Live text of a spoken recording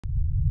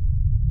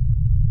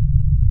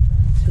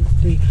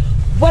baby.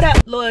 What up,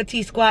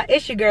 Loyalty Squad?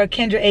 It's your girl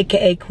Kendra,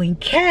 aka Queen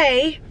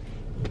K.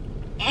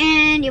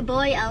 And your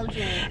boy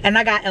LJ. And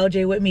I got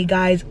LJ with me,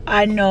 guys.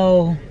 I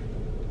know.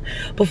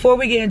 Before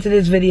we get into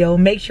this video,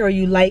 make sure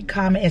you like,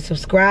 comment, and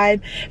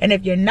subscribe. And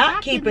if you're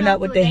not keeping up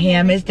with the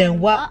Hammers, then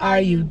what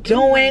are you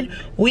doing?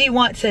 We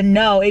want to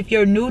know. If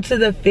you're new to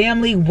the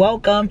family,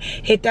 welcome.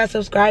 Hit that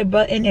subscribe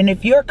button. And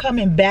if you're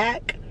coming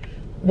back,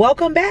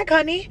 welcome back,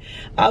 honey.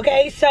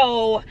 Okay,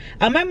 so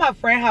I'm at my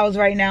friend's house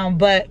right now,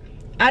 but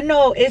I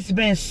know it's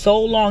been so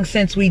long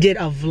since we did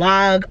a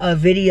vlog, a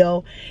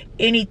video,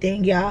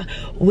 anything, y'all.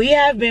 We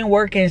have been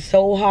working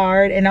so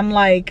hard, and I'm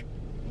like,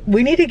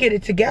 we need to get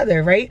it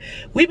together, right?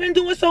 We've been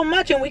doing so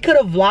much, and we could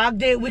have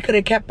vlogged it. We could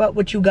have kept up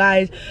with you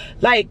guys,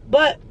 like,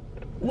 but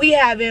we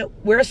haven't.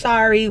 We're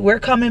sorry. We're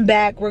coming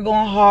back. We're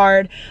going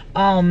hard.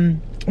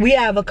 We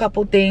have a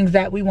couple things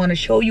that we want to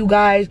show you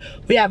guys.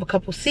 We have a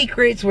couple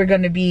secrets. We're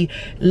going to be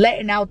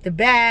letting out the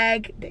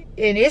bag.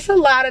 And it's a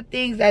lot of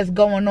things that's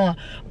going on.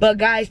 But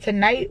guys,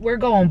 tonight we're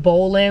going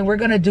bowling. We're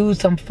going to do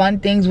some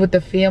fun things with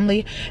the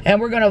family. And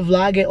we're going to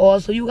vlog it all.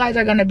 So you guys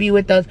are going to be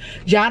with us.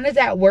 John is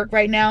at work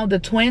right now. The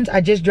twins,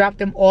 I just dropped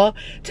them off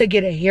to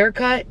get a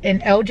haircut.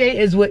 And LJ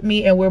is with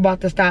me. And we're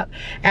about to stop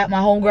at my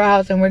homegirl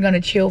house. And we're going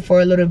to chill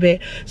for a little bit.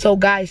 So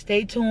guys,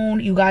 stay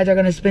tuned. You guys are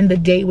going to spend the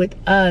day with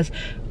us.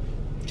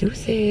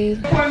 Deuces.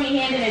 For me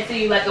handing it to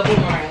you like a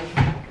boomerang.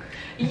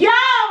 Yo,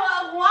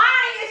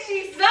 why is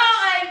she so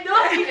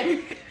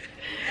annoying?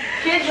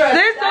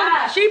 Kendra,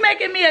 stop. She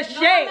making me a shake.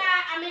 I'm not.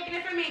 I'm making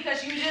it for me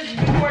because you just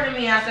recorded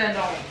me. I said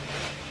don't.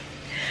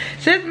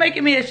 She's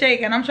making me a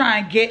shake, and I'm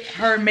trying to get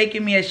her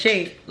making me a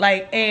shake.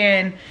 Like,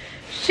 and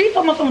she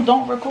told me something,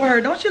 don't record her.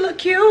 Don't she look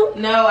cute?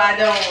 No, I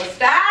don't.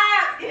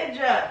 Stop,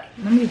 Kendra.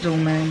 Let me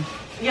zoom in.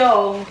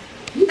 Yo,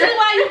 this is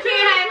why you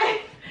can't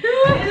have.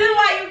 This is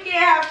why you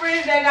can't have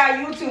friends that got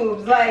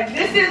YouTubes. Like,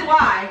 this is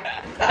why.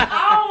 I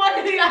don't want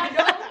to be like,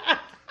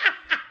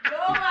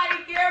 nobody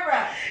care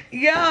about.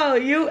 Yo,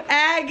 you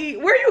Aggie.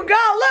 Where you go?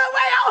 Look,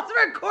 wait, I was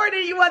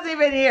recording. You wasn't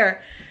even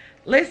here.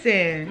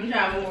 Listen. I'm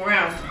trying to move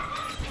around.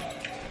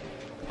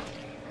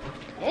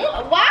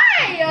 Why?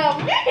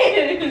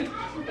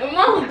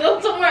 Mom,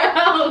 go somewhere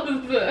else.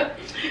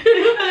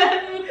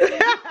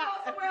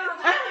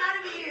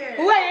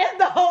 Wait, it's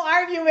the whole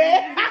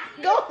argument.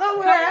 Go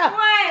somewhere else.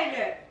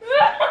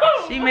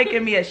 She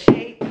making me a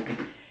shake.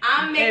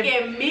 I'm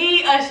making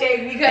me a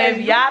shake because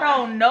if y'all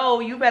don't know,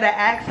 you better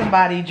ask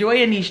somebody.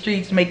 Joy in these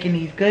streets making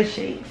these good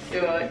shakes.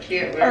 Yo, I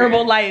can't wait.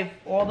 Herbalife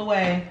all the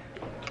way.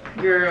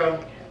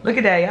 Girl. Look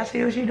at that. Y'all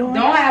see what she doing?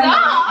 Don't have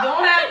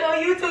no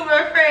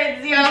YouTuber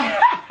friends, yo. And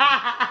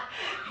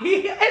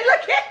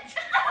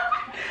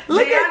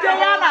look at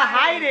Diana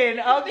hiding,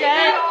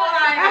 okay?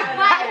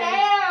 My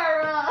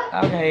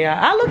hair. Okay, y'all.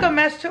 I look a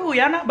mess too.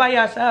 Y'all not by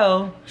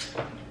yourself.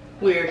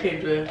 Weird,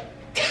 Kendra.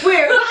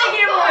 Weird. Put the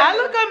camera on. I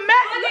look a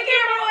mess. Put the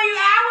camera on you.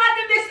 I want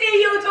them to see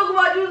you talk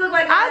about you look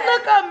like a I mess.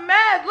 look a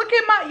mess. Look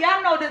at my,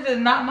 y'all know this is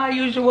not my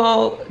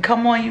usual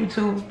come on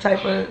YouTube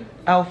type of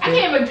outfit. I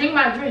can't even drink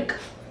my drink.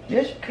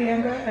 Yes, you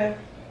can. Go ahead.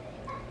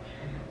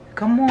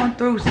 Come on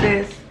through,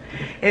 sis.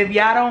 If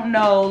y'all don't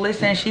know,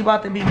 listen, she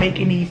about to be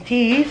making these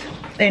teas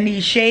and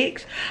these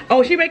shakes.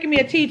 Oh, she making me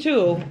a tea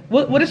too.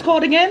 What is it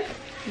called again?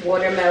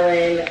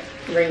 Watermelon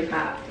ring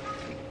pop.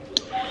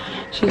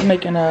 She's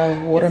making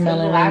a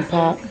watermelon ring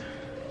pop.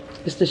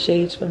 It's the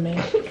shades for me.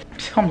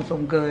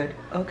 Something good.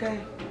 Okay.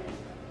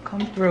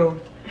 Come through.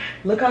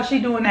 Look how she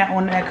doing that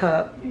on that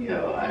cup.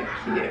 Yo, I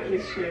can't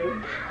with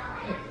you.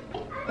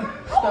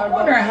 I'm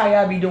wondering how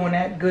y'all be doing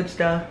that good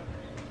stuff.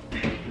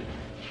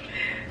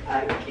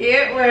 I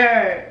can't with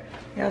her.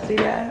 Y'all see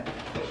that?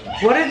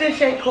 What does this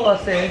shake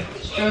cost, sis?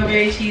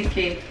 Strawberry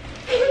cheesecake.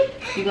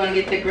 You're gonna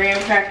get the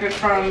graham cracker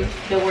from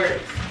the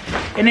works.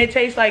 And it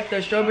tastes like the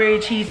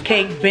strawberry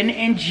cheesecake Ben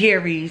and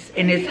Jerry's,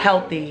 and it's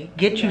healthy.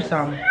 Get you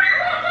some.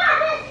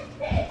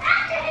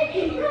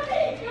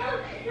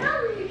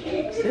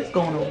 Sis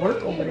going to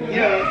work over there.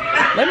 Yo.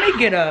 Let me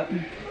get up.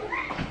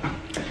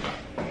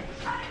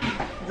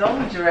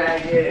 Don't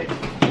drag it.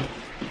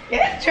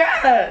 Yeah,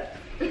 try.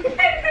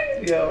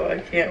 Yo, I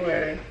can't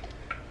wear it.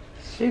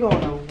 She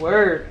going to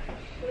work.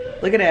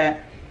 Look at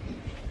that.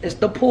 It's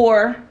the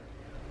pour.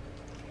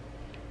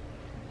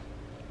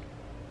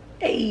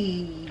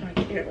 Hey. I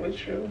can't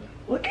with you.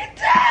 Look at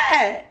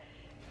that.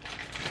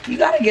 You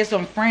got to get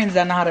some friends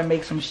that know how to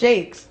make some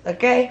shakes,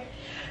 okay?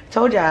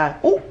 Told y'all.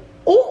 Ooh,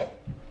 ooh,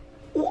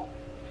 ooh.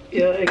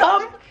 Yo,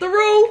 Come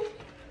through.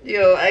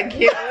 Yo, I can't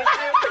with you.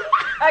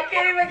 I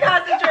can't even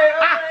concentrate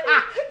on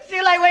it.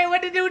 She like, wait,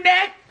 what to do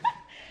next?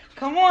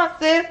 Come on,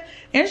 sis.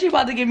 And she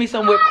about to give me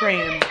some whipped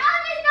cream.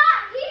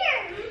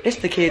 It's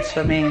the kids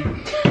for me.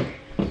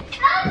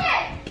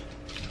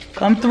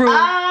 Come through.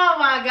 Oh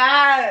my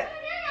God.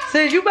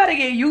 Sis, you better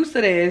get used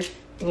to this.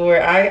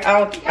 Lord, I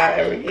don't think I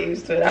ever get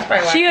used to it. I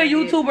probably She a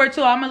YouTuber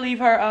too. I'm gonna leave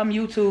her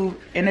YouTube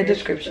in the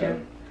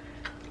description.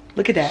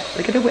 Look at that.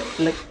 Look at the whip.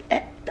 Look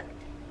at that.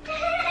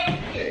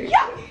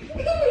 Yo.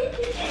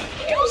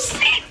 You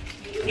see?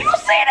 You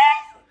see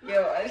that?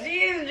 Yo,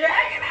 she is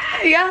dragging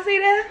out. Y'all see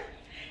that?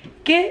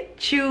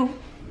 Get you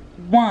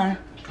 1.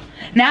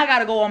 Now I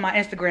gotta go on my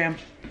Instagram.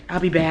 I'll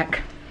be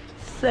back.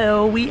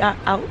 So we are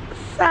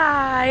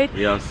outside.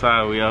 We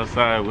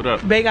outside. What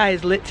up? Big Guy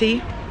is lit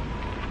tea.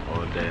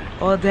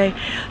 All day.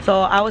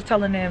 So I was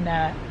telling them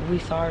that we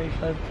sorry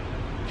for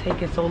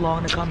taking so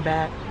long to come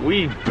back.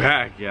 We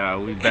back,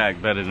 y'all. We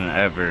back better than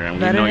ever. And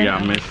Better we know than y'all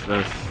ever. missed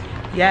us.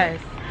 Yes.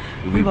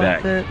 We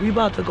back. We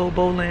about to go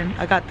bowling.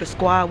 I got the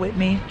squad with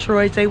me.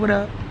 Troy, say what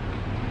up.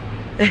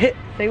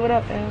 Say what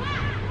up, Al.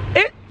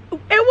 It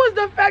was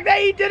the fact that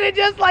he did it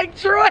just like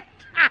Troy.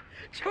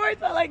 Troy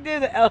sound like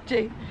this.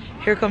 LJ.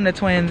 Here come the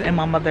twins and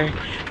my mother.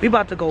 We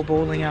about to go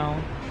bowling, y'all.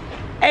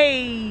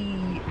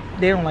 Hey,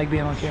 they don't like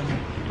being on camera.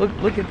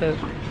 Look at the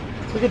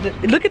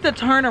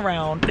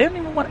turnaround. They don't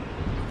even want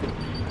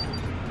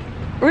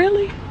to.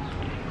 Really?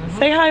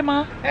 Say hi,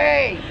 Ma.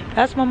 Hey.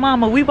 That's my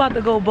mama. We about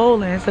to go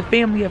bowling. It's a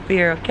family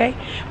affair, okay?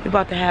 We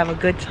about to have a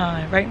good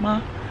time, right,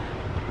 Ma?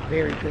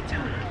 Very good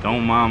time.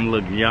 Don't mom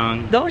look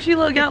young? Don't she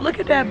look young? Look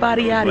at that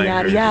body, yaddy, Like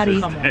yaddy, her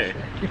yaddy.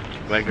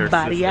 sister. Like her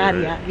Body, sister.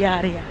 yaddy,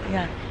 yaddy,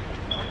 yaddy,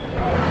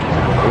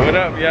 yaddy. What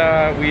up,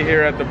 y'all? We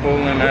here at the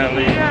bowling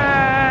alley.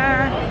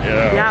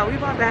 Yeah, we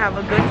about to have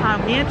a good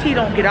time. Me and T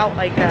don't get out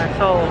like that,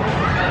 so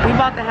we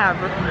about to have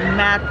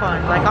mad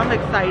fun. Like, I'm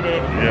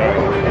excited. Yeah,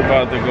 we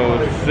about to go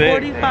sit.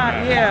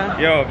 45, yeah.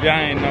 Yo, if y'all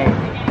ain't know,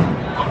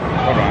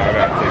 hold on, I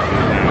gotta take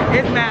this down.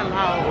 It's mad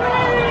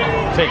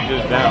loud. Take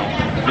this down.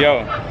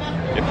 Yo,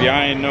 if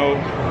y'all ain't know,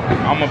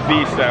 I'm a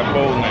beast at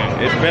bowling.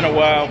 It's been a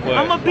while, but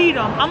I'ma beat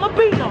him. I'ma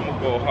beat him. I'm gonna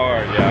go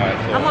hard, y'all.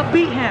 So I'ma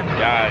beat him.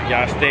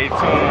 y'all stay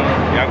tuned.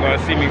 Y'all gonna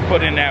see me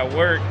put in that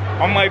work.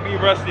 I might be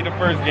rusty the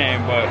first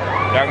game, but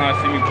y'all gonna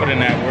see me put in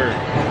that work.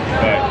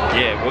 But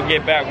yeah, we'll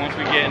get back once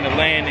we get in the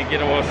lane and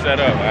get all set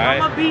up,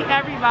 alright? I'ma beat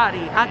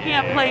everybody. I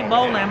can't play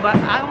bowling, but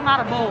I'm not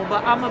a bowl,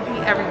 but I'ma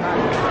beat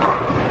everybody.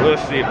 We'll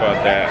see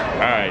about that.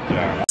 Alright,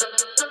 y'all.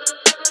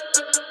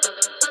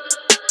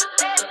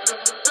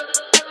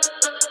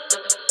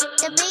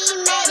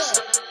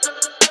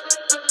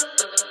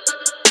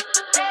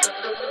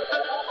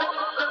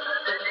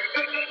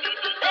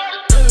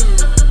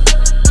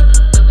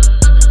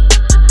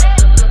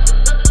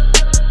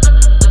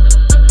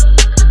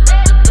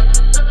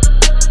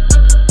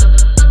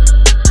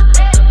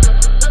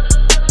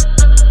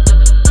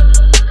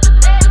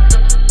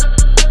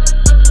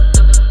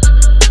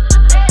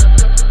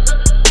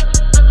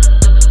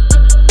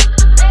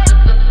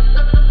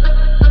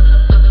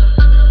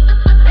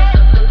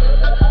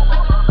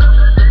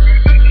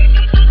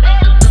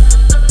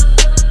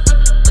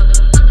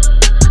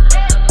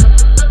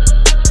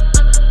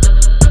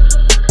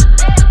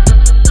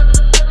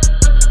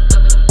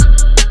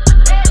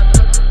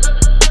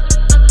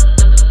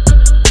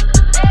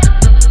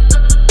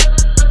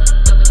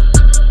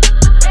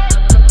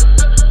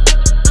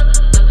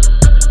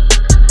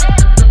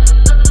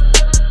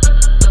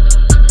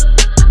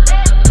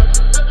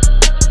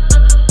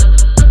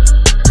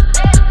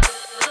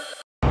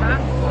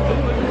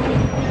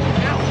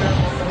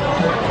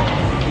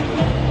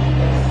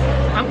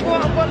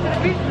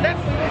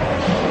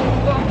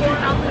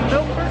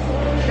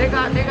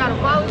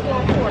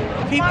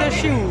 Peep the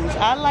shoes.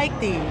 I like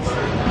these.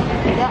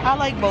 Yeah, I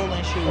like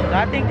bowling shoes.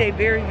 I think they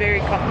very, very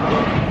comfortable.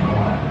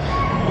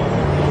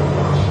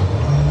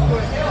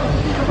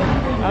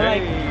 I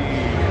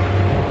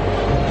like.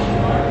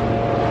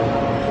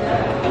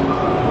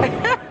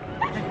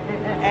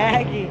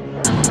 Aggie.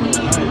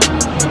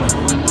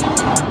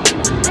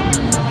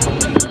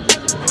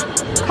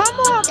 Come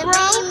on,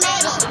 bro.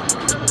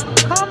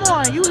 Come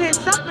on, you hit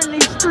something in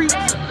these streets.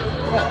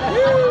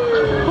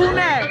 Who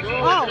next?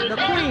 Oh, the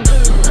queen.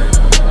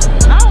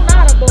 I'm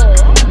not a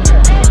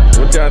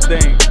boy. What y'all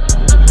think?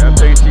 Y'all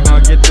think she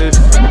gonna get this?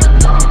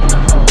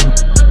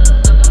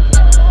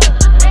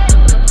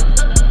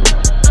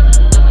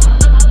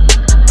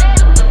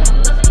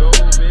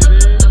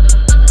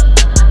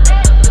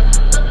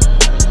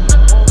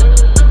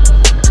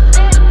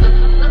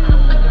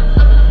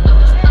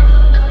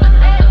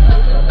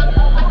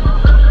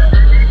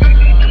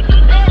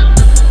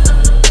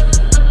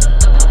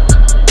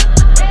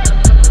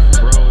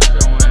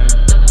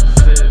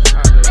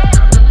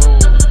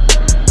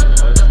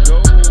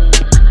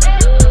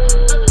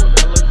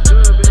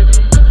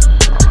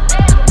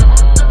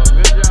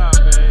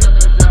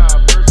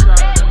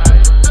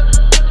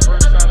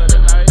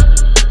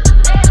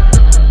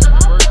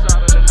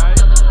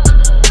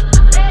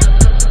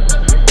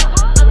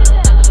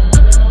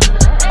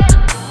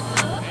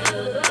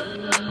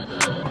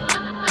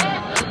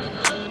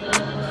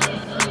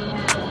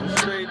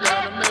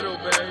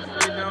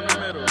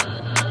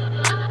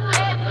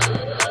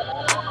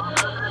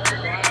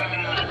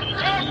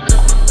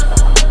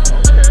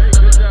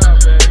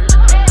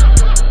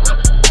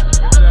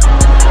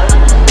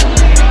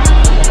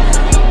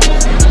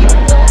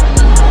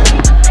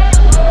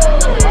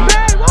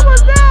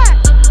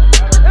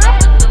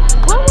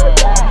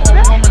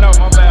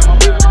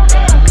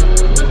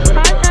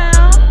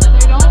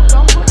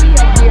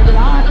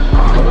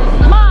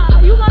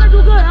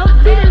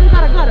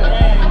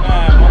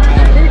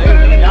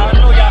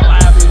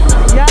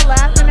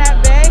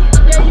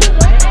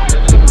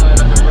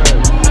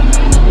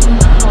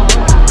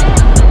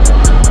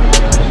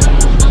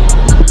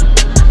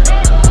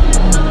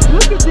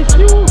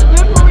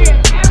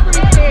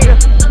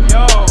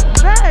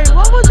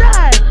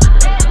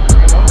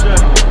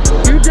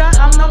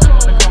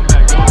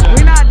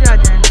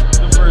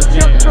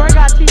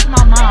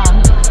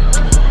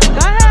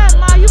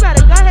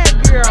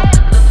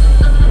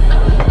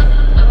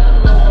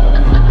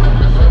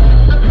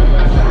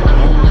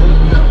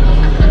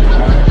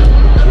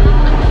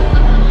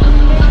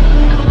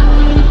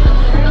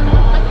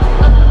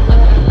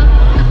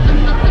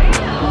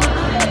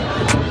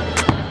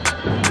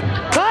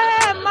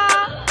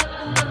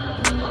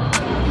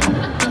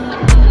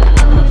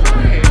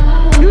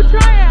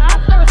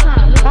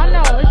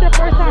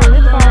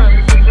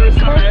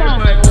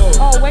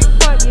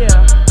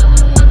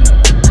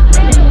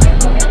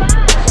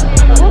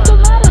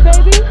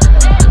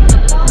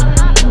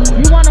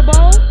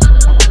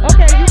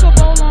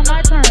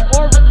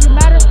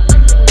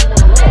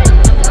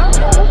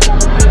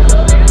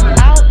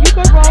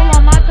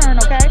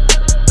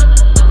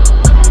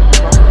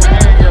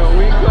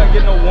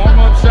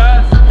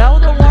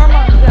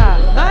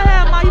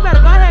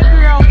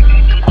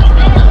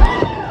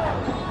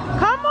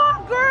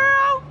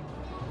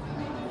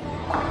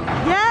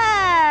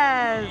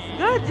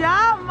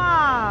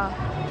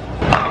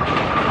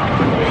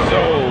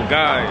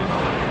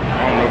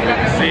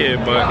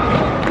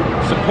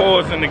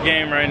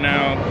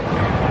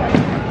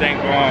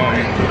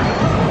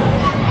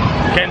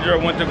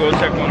 girl went to go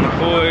check on the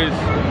boys,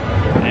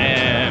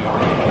 and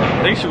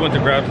I think she went to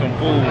grab some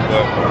food,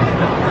 but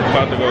I'm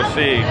about to go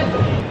see.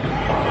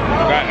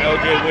 Got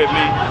LJ with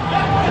me.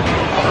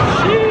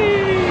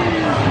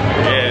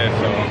 Yeah,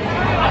 so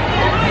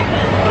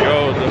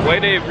yo, the way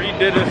they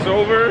redid this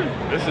over,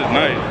 this is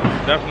nice.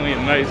 It's definitely a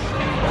nice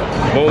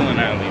bowling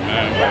alley,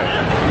 man.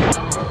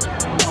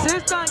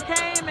 Sis done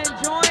came and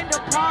joined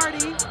the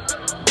party.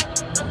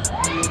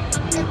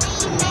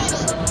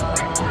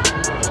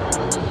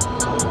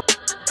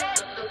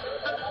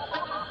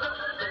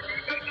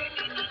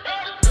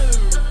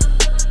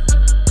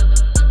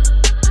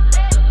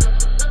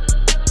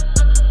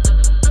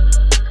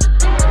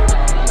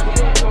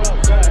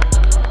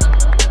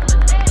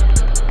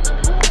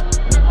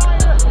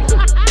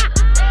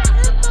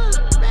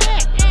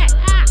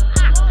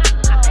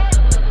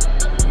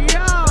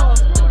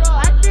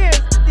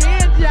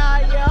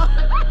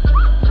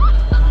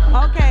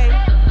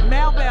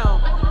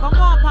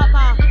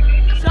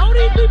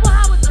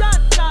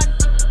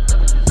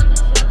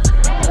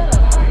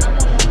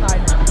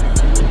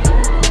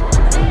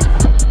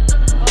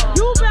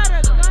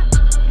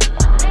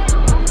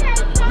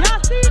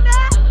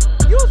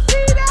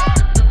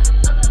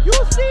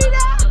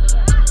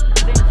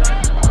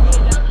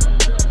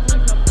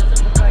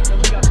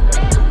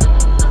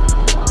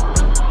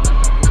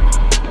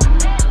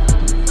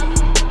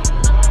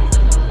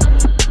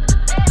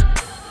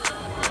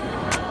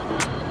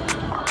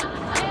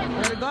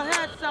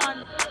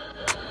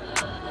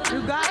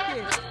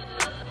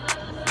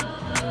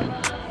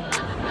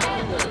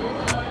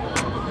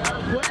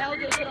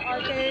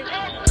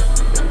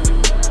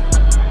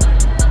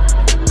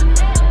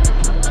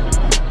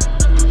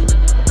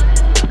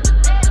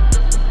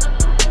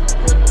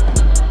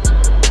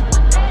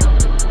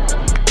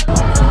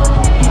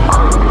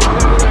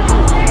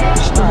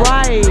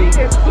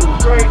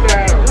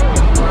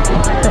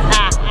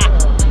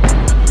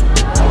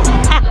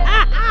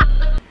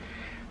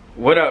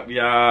 What up,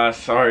 y'all?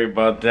 Sorry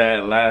about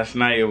that. Last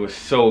night it was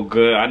so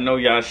good. I know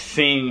y'all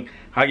seen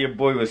how your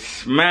boy was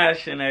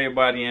smashing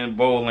everybody in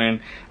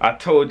bowling. I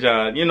told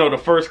y'all, you know, the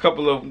first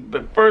couple of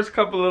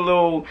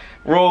little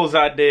rolls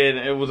I did,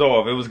 it was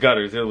off. It was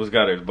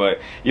gutters. But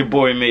your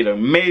boy made a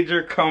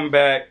major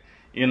comeback.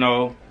 You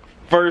know,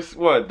 I think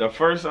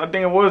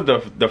it was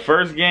the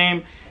first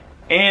game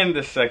and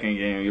the second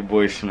game. Your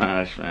boy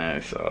smashed,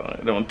 man. So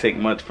it don't take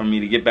much for me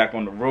to get back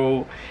on the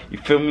road. You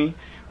feel me?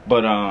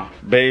 But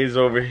Bay's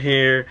over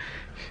here.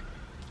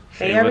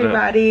 Hey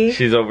everybody.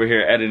 She's over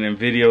here editing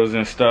videos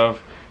and stuff.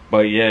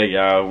 But yeah,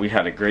 y'all, we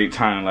had a great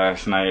time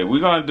last night. We're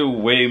gonna do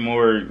way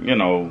more, you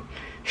know,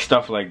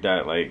 stuff like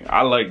that. Like,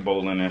 I like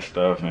bowling and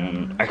stuff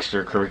and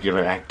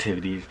extracurricular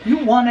activities.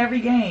 You won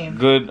every game.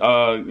 Good,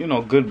 you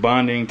know, good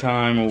bonding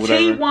time or whatever.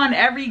 He won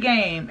every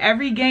game.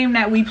 Every game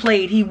that we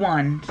played, he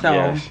won. So.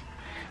 Yes.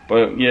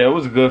 But yeah, it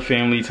was a good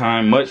family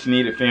time. Much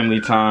needed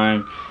family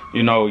time.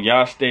 You know,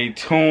 y'all stay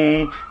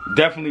tuned.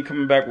 Definitely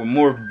coming back with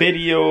more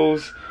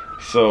videos.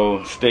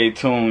 So stay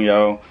tuned,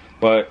 y'all.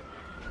 But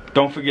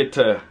don't forget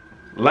to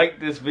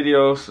like this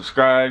video,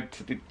 subscribe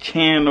to the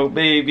channel,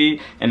 baby.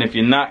 And if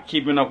you're not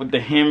keeping up with the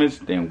Hammers,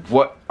 then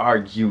what are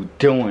you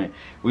doing?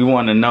 We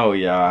want to know,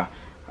 y'all.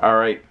 All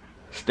right,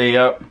 stay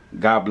up.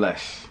 God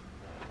bless.